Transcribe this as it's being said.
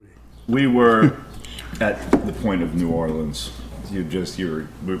we were at the point of New Orleans.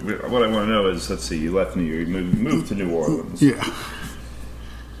 What I want to know is, let's see, you left New York, you moved to New Orleans. Yeah.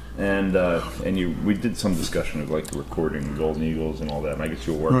 And we did some discussion of like the recording of Golden Eagles and all that. And I guess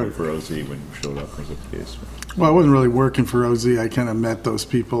you were working for OZ when you showed up as a case. Well, I wasn't really working for OZ. I kind of met those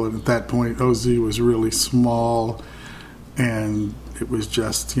people, and at that point, OZ was really small, and it was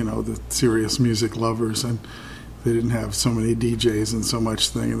just the serious music lovers, and they didn't have so many DJs and so much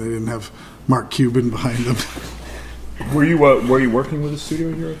thing, and they didn't have Mark Cuban behind them. Were you working with a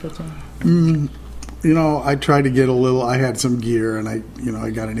studio here at that time? I tried to get a little. I had some gear, and I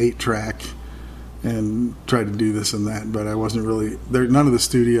got an 8-track, and tried to do this and that. But I wasn't really there. None of the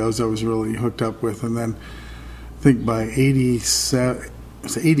studios I was really hooked up with. And then I think by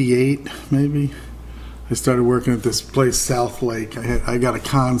 88 maybe, I started working at this place, South Lake. I got a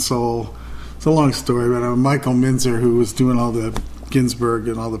console. It's a long story, but Michael Minzer, who was doing all the Ginsberg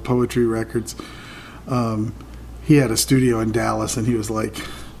and all the poetry records, he had a studio in Dallas, and he was like,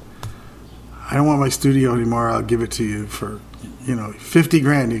 I don't want my studio anymore. I'll give it to you for,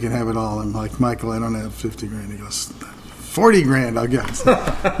 $50,000. You can have it all. I'm like, Michael, I don't have $50,000. He goes, $40,000. I'll get it.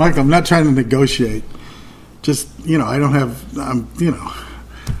 Michael, I'm not trying to negotiate. Just, I don't have,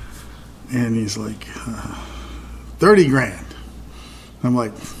 And he's like, $30,000. I'm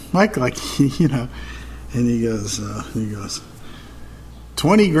like, Michael, and he goes,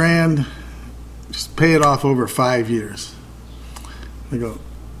 $20,000. Just pay it off over 5 years. I go,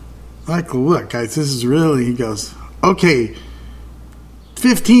 Michael, look, guys, this is really, he goes, okay,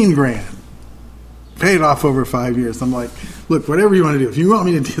 $15,000. Pay it off over 5 years. I'm like, look, whatever you want to do. If you want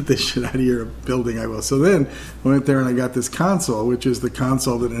me to get this shit out of your building, I will. So then I went there and I got this console, which is the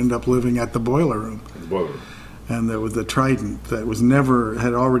console that ended up living at the Boiler Room. And there was the Trident that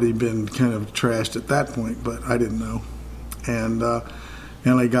had already been kind of trashed at that point, but I didn't know. And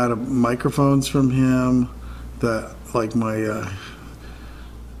I got microphones from him that, like my,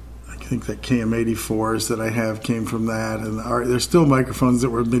 I think that KM84s that I have came from that, and there's still microphones that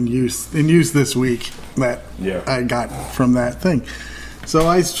were in use this week that I got from that thing. So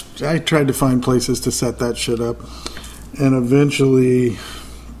I tried to find places to set that shit up, and eventually,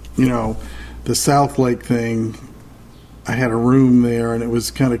 the South Lake thing, I had a room there, and it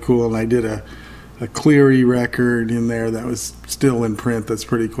was kind of cool, and I did a Cleary record in there that was still in print. That's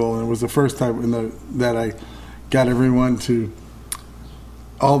pretty cool, and it was the first time that I got everyone to.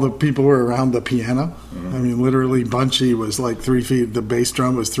 All the people were around the piano. Mm-hmm. I mean, literally, Bunchy was like 3 feet. The bass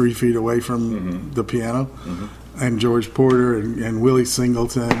drum was 3 feet away from the piano, and George Porter and Willie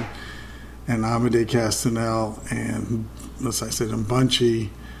Singleton and Amadé Castanel and, as I said, and Bunchy,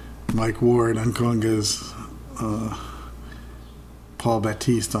 Mike Ward on congas, Paul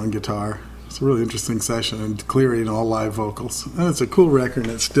Baptiste on guitar. It's a really interesting session, and Cleary and all live vocals. And it's a cool record,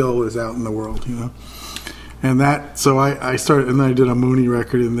 and it still is out in the world, And so I started, and then I did a Mooney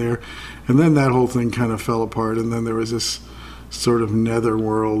record in there, and then that whole thing kind of fell apart, and then there was this sort of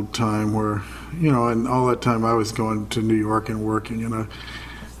netherworld time where, and all that time I was going to New York and working,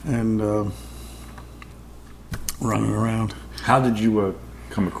 and running around. How did you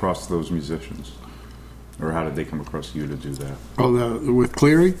come across those musicians? Or how did they come across you to do that? Oh, with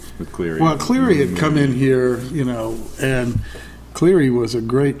Cleary? With Cleary. Well, Cleary had come in here, and Cleary was a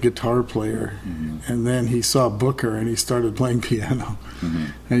great guitar player, and then he saw Booker and he started playing piano,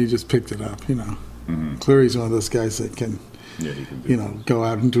 and he just picked it up, Cleary's one of those guys that can, go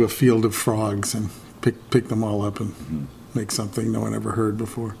out into a field of frogs and pick them all up and make something no one ever heard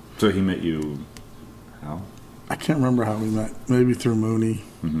before. So he met you how? I can't remember how we met. Maybe through Mooney.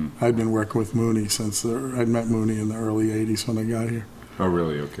 I'd been working with Mooney since I'd met Mooney in the early 80s when I got here. Oh,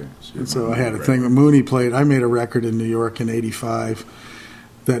 really? Okay. So I had a thing that Mooney played. I made a record in New York in 85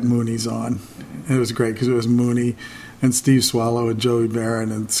 that Mooney's on. And it was great because it was Mooney and Steve Swallow and Joey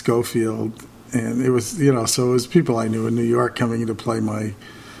Barron and Schofield. And it was, so it was people I knew in New York coming in to play my,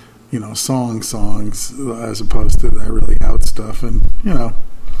 songs as opposed to that really out stuff. And,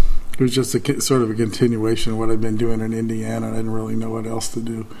 it was just sort of a continuation of what I'd been doing in Indiana. I didn't really know what else to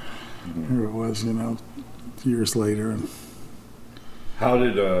do. Here it was, years later. And How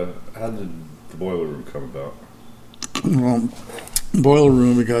did the Boiler Room come about? Well, Boiler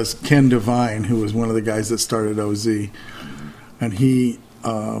Room because Ken Devine, who was one of the guys that started OZ, and he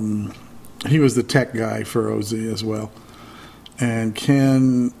was the tech guy for OZ as well. And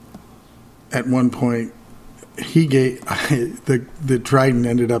Ken, at one point, he gave the Trident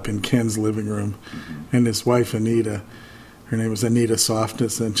ended up in Ken's living room, and his wife Anita, her name was Anita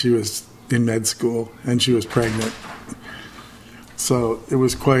Softness, and she was in med school and she was pregnant. So it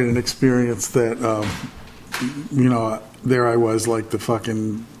was quite an experience that, there I was like the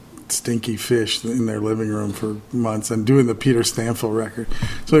fucking Stinky Fish in their living room for months and doing the Peter Stanfill record.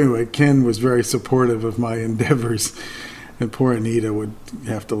 So anyway, Ken was very supportive of my endeavors. And poor Anita would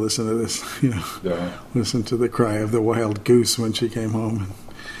have to listen to this, listen to the cry of the wild goose when she came home.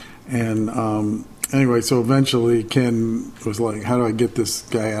 And anyway, so eventually Ken was like, how do I get this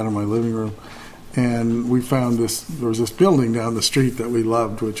guy out of my living room? And we found there was this building down the street that we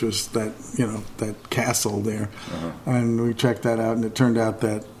loved, which was that castle there. Uh-huh. And we checked that out, and it turned out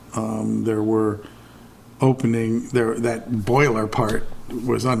that there were that boiler part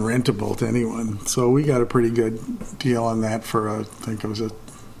was unrentable to anyone. So we got a pretty good deal on that for I think it was a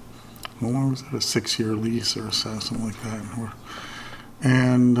 6-year lease or something like that.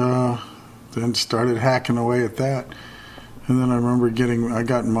 And then started hacking away at that. And then I remember I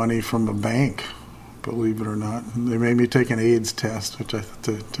got money from a bank, believe it or not. They made me take an AIDS test, which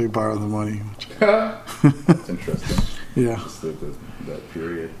to borrow the money. That's interesting. Yeah. Just that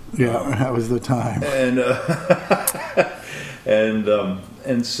period. Yeah, that was the time.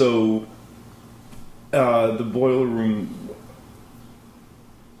 And so the boiler room.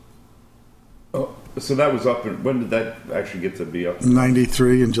 Oh, so that was up. When did that actually get to be up?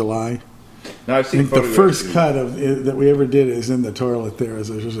 93 in July. Now I think the first cut of it that we ever did is in the toilet there. It was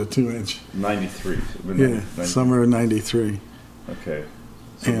a 2-inch. 93. Yeah, summer of 93. Okay.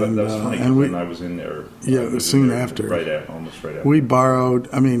 So that was funny when I was in there. Yeah, soon after. Almost right after. We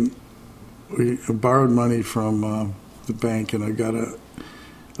borrowed money from the bank, and I got a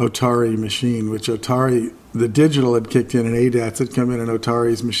Otari machine, which the digital had kicked in, and ADATs had come in, and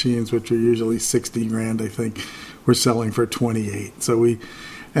Otari's machines, which were usually $60,000, I think, were selling for $28,000.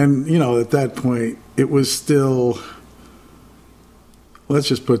 So at that point, it was still, let's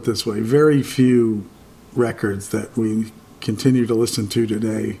just put it this way, very few records that we continue to listen to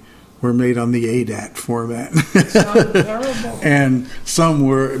today were made on the ADAT format. Sounds terrible. And some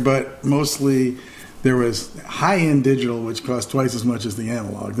were, but mostly there was high-end digital, which cost twice as much as the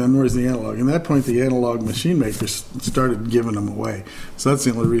analog. Then where's the analog? And at that point, the analog machine makers started giving them away. So that's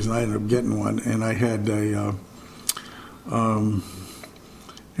the only reason I ended up getting one. And I had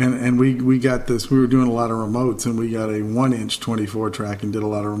and we got this. We were doing a lot of remotes, and we got a 1-inch 24-track and did a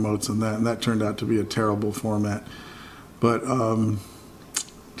lot of remotes on that. And that turned out to be a terrible format, but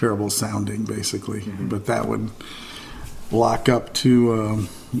terrible sounding, basically. Mm-hmm. But that would lock up to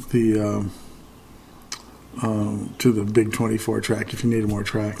the big 24-track if you needed more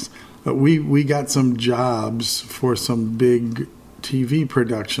tracks. But we got some jobs for some big TV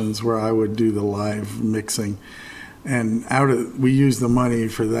productions where I would do the live mixing. And we used the money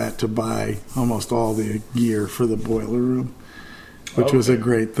for that to buy almost all the gear for the boiler room, which was a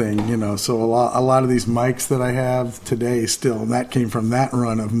great thing, So a lot of these mics that I have today still, and that came from that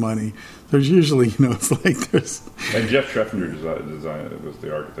run of money. There's usually, it's like there's. And Jeff Treffner was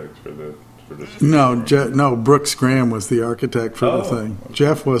the architect for this. No, Brooks Graham was the architect for the thing. Okay.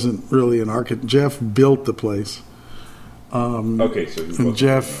 Jeff wasn't really an architect. Jeff built the place. Okay, so he wasn't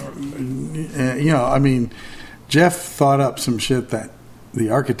Jeff, an architect. Jeff thought up some shit that the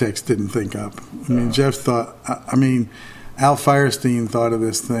architects didn't think up. Jeff thought, Al Firestein thought of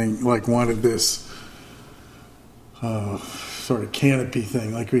this thing, wanted this sort of canopy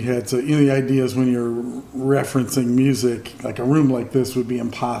thing like we had. So, the idea is when you're referencing music, like a room like this would be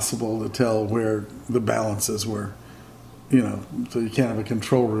impossible to tell where the balances were. So you can't have a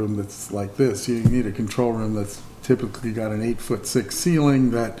control room that's like this. You need a control room that's typically got an 8'6"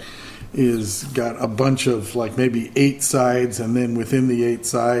 ceiling that is got a bunch of maybe 8 sides, and then within the 8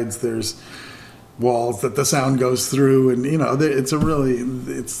 sides there's walls that the sound goes through, and it's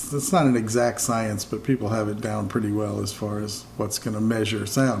not an exact science, but people have it down pretty well as far as what's going to measure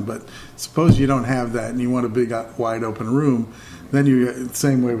sound. But suppose you don't have that and you want a big wide open room, then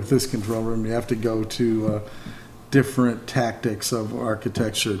same way with this control room, you have to go to different tactics of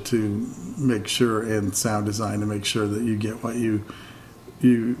architecture to make sure, and sound design to make sure that you get what you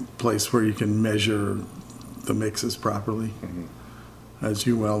place where you can measure the mixes properly, as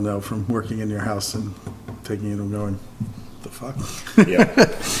you well know from working in your house and taking it and going, the fuck? Yeah.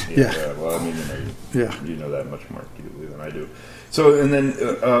 Well, you know that much more deeply than I do. So, and then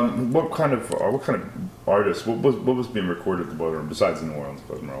what kind of artists? What was being recorded at the boiler room besides the New Orleans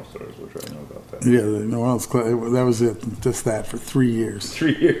Klezmer Stars, which I know about that? Yeah, the New Orleans that was it. Just that for 3 years.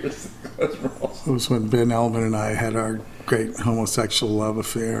 3 years. It was when Ben Elman and I had our great homosexual love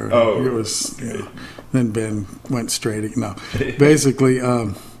affair. It was. Then Ben went straight. No, basically,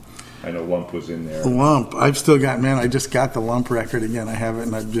 I know Lump was in there. Lump. I've still got, man, I just got the Lump record again. I have it,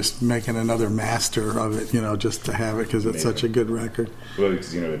 and I'm just making another master of it, just to have it because it's such a good record. Well,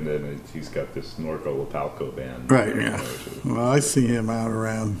 because, and then he's got this Norco Lapalco band. Right, yeah. Well, I see him out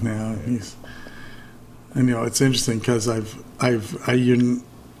around now. And it's interesting because by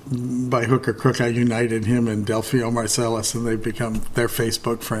hook or crook, I united him and Delfino Marcellus, and they're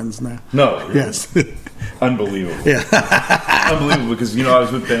Facebook friends now. No, really? Yes, unbelievable. Yeah, unbelievable. Because I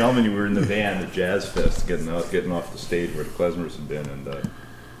was with Ben Elman. We were in the van at Jazz Fest, getting off the stage where the Klezmers had been, and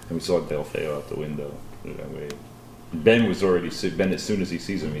we saw Delfino out the window. Ben was already Ben. As soon as he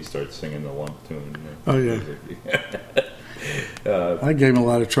sees him, he starts singing the Lump tune. Oh yeah. I gave him a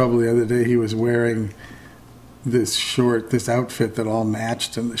lot of trouble the other day. He was wearing this outfit that all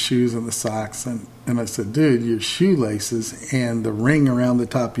matched, and the shoes and the socks, and I said, dude, your shoelaces and the ring around the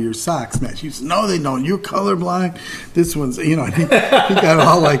top of your socks match. He said, no, they don't. You're colorblind. This one's, he got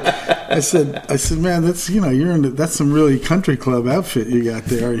all like, I said, man, that's, that's some really country club outfit you got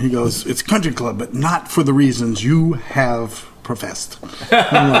there. And he goes, it's country club, but not for the reasons you have professed.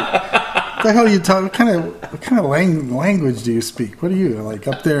 I'm like, what the hell are you talking? What kind of language do you speak? What are you like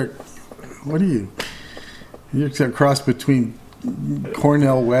up there? What are you? You're a cross between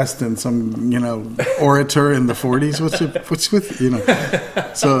Cornell West and some, orator in the 40s. What's with,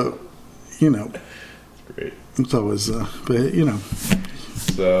 So, Great. So it was, but.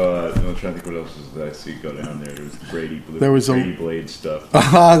 So I'm trying to think what else I see go down there. There was Brady Blade stuff.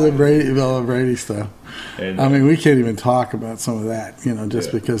 The Brady stuff. And, we can't even talk about some of that,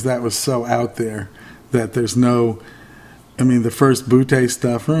 because that was so out there that there's no. The first Butte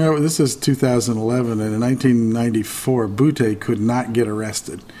stuff, remember, this is 2011, and in 1994, Butte could not get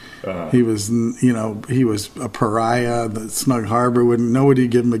arrested. Uh-huh. He was, he was a pariah. The Snug Harbor nobody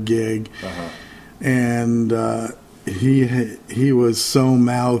give him a gig. Uh-huh. And he was so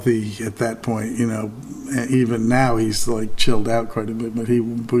mouthy at that point, even now he's like chilled out quite a bit, but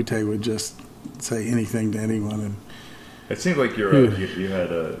Butte would just say anything to anyone. And it seemed like you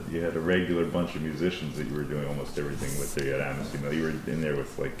had a regular bunch of musicians that you were doing almost everything with there at Amnesty. You were in there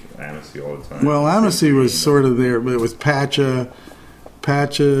with like Amnesty all the time. Well, Amnesty was sort of there, but it was Pacha,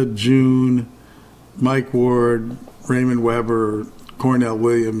 June, Mike Ward, Raymond Weber, Cornell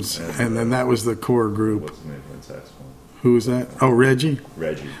Williams, and then that was the core group. What's his name on saxophone? Who was that? Oh, Reggie.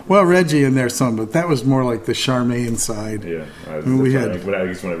 Well, Reggie in there some, but that was more like the Charmaine side. Yeah, I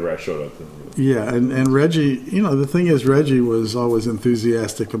guess whenever I showed up. Yeah, and Reggie, the thing is, Reggie was always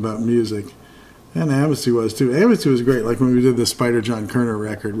enthusiastic about music, and Amnesty was too. Amnesty was great. Like when we did the Spider John Kerner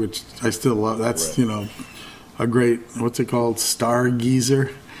record, which I still love. That's right. A great, what's it called,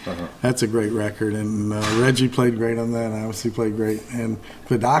 Stargazer. Uh-huh. That's a great record, and Reggie played great on that. Amnesty played great, and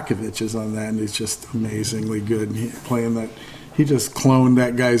Vidakovich is on that, and he's just amazingly good. Playing that, he just cloned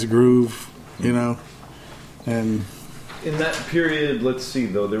that guy's groove, and. In that period, let's see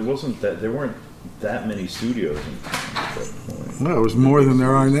though, there weren't that many studios in town at that point. Well, it was more than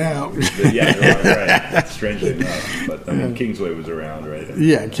there are now. Yeah, there are, right. Strangely enough, but Kingsway was around, right?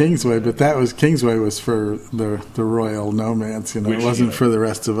 Yeah, Kingsway, but Kingsway was for the Royal Nomads, it wasn't for the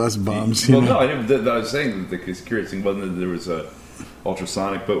rest of us bums. Well, no, I was saying that the curious thing wasn't that there was a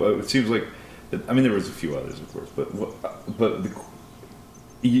Ultrasonic, but it seems like there was a few others, of course, but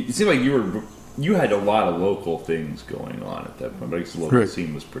it seemed like you had a lot of local things going on at that point, but I guess the local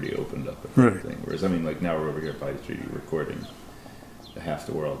scene was pretty opened up at that thing. Whereas, now we're over here at Pike Street recording, half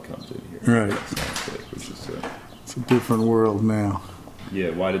the world comes in here. Right. Which is it's a different world now. Yeah,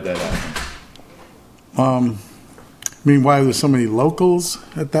 why did that happen? Why there's so many locals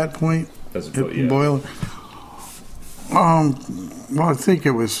at that point? Boiler? Well, I think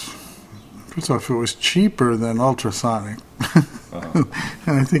it was, first off, it was cheaper than Ultrasonic. Uh-huh.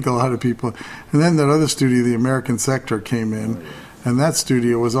 And I think a lot of people, and then that other studio, the American Sector, came in, and that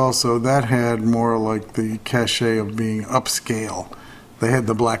studio was also, that had more like the cachet of being upscale. They had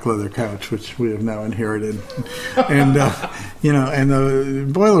the black leather couch, which we have now inherited, and and the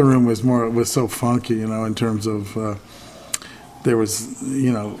Boiler Room was so funky, in terms of there was,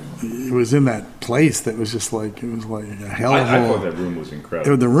 it was in that place that was just like, it was like a hell of a... I thought that room was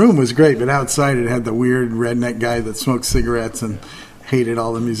incredible. The room was great, but outside it had the weird redneck guy that smoked cigarettes and hated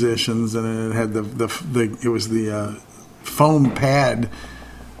all the musicians, and it had it was the foam pad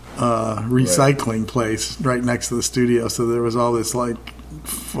recycling place right next to the studio, so there was all this like,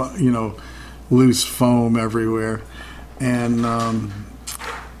 loose foam everywhere, and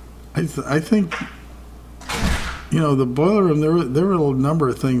I think... the Boiler Room, there were a number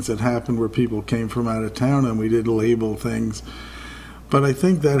of things that happened where people came from out of town and we did label things. But I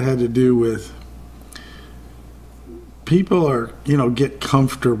think that had to do with people are, get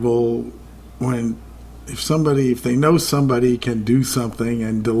comfortable if they know somebody can do something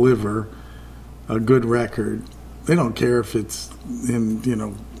and deliver a good record, they don't care if it's in,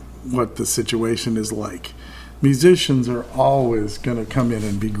 what the situation is like. Musicians are always going to come in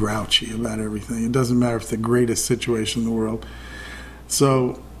and be grouchy about everything. It doesn't matter if it's the greatest situation in the world.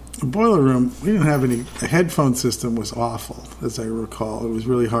 So the Boiler Room, we didn't have the headphone system was awful, as I recall. It was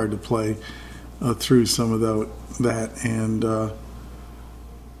really hard to play through some of that. And,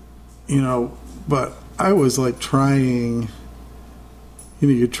 but I was like trying,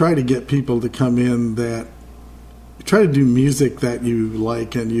 you try to get people to come in that, you try to do music that you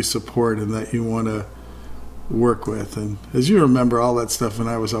like and you support and that you want to work with. And as you remember, all that stuff, and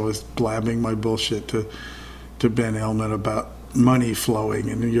I was always blabbing my bullshit to Ben Elman about money flowing,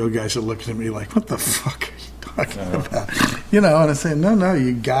 and you guys are looking at me like, what the fuck are you talking about? And I say, no,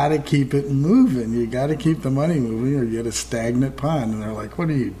 you got to keep it moving. You got to keep the money moving or you get a stagnant pond. And they're like, what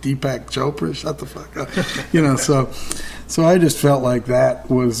are you, Deepak Chopra? Shut the fuck up. So I just felt like that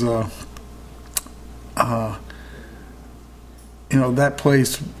was, that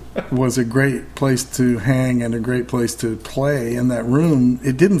place was a great place to hang and a great place to play. In that room,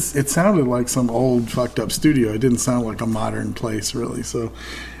 it sounded like some old fucked up studio. It didn't sound like a modern place, really. So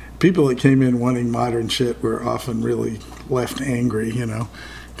people that came in wanting modern shit were often really left angry,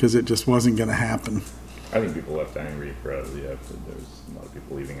 because it just wasn't going to happen. I think people left angry there's a lot of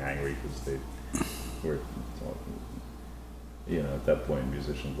people leaving angry because they were, at that point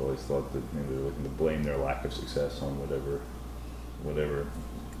musicians always thought that they were looking to blame their lack of success on whatever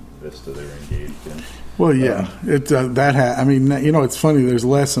vista they were engaged in. Well, yeah, it's funny. There's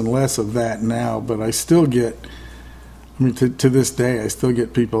less and less of that now, but I still get. To this day, I still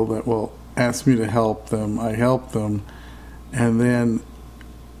get people that will ask me to help them. I help them, and then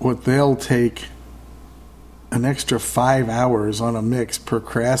they'll take an extra 5 hours on a mix,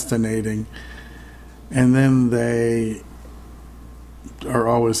 procrastinating, and then they are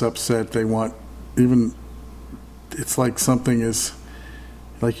always upset. They want it's like something is.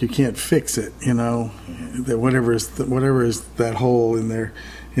 Like you can't fix it, that whatever is that hole in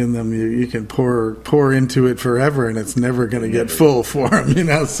them, you can pour into it forever, and it's never going to get full for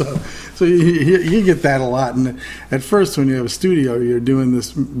them, So you get that a lot. And at first, when you have a studio, you're doing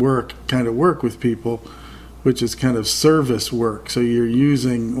this kind of work with people, which is kind of service work. So you're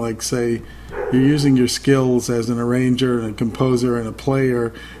using, you're using your skills as an arranger and a composer and a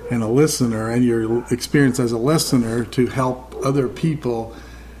player and a listener, and your experience as a listener to help other people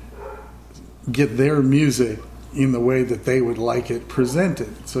get their music in the way that they would like it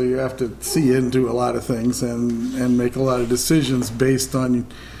presented. So you have to see into a lot of things and make a lot of decisions based on, you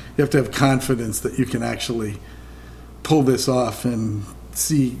have to have confidence that you can actually pull this off and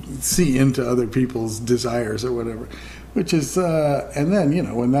see into other people's desires or whatever, which is, and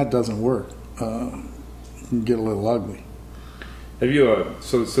then, when that doesn't work, it can get a little ugly. Have you,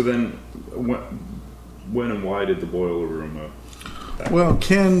 so then, when and why did the Boiler Room Well,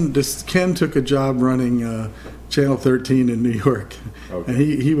 Ken took a job running Channel 13 in New York, and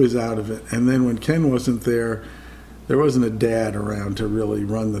he was out of it. And then when Ken wasn't there wasn't a dad around to really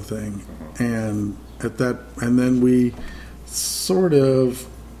run the thing. And then we sort of,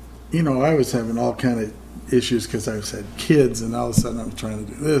 I was having all kind of issues because I had kids, and all of a sudden I'm trying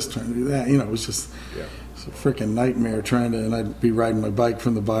to do this, trying to do that. It was just it's a freaking nightmare and I'd be riding my bike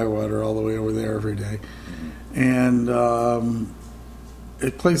from the Bywater all the way over there every day. And a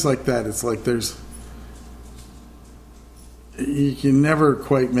place like that, it's like you can never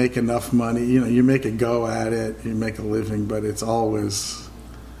quite make enough money. You make a go at it, you make a living, but it's always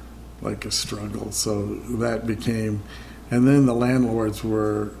like a struggle. So that became, and then the landlords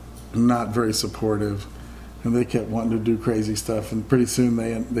were not very supportive, and they kept wanting to do crazy stuff. And pretty soon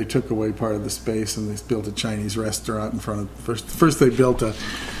they took away part of the space, and they built a Chinese restaurant in front of. First they built a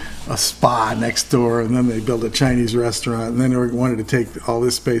spa next door, and then they built a Chinese restaurant, and then they wanted to take all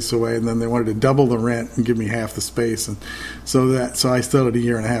this space away, and then they wanted to double the rent and give me half the space, and so I still had a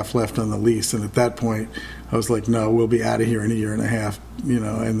year and a half left on the lease. And at that point I was like, no, we'll be out of here in a year and a half,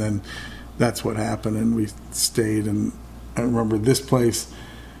 and then that's what happened, and we stayed. And I remember this place,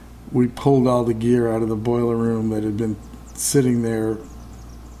 we pulled all the gear out of the Boiler Room that had been sitting there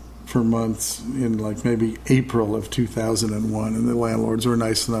for months in maybe April of 2001, and the landlords were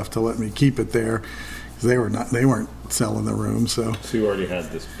nice enough to let me keep it there because they weren't selling the room. So you already had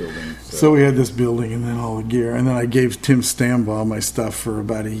this building. So we had this building, and then all the gear, and then I gave Tim Stambaugh my stuff for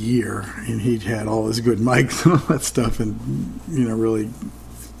about a year, and he'd had all his good mics and all that stuff, and really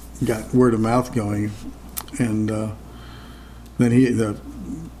got word of mouth going. And then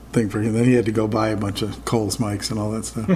thing for him. Then he had to go buy a bunch of Coles mics and all that stuff.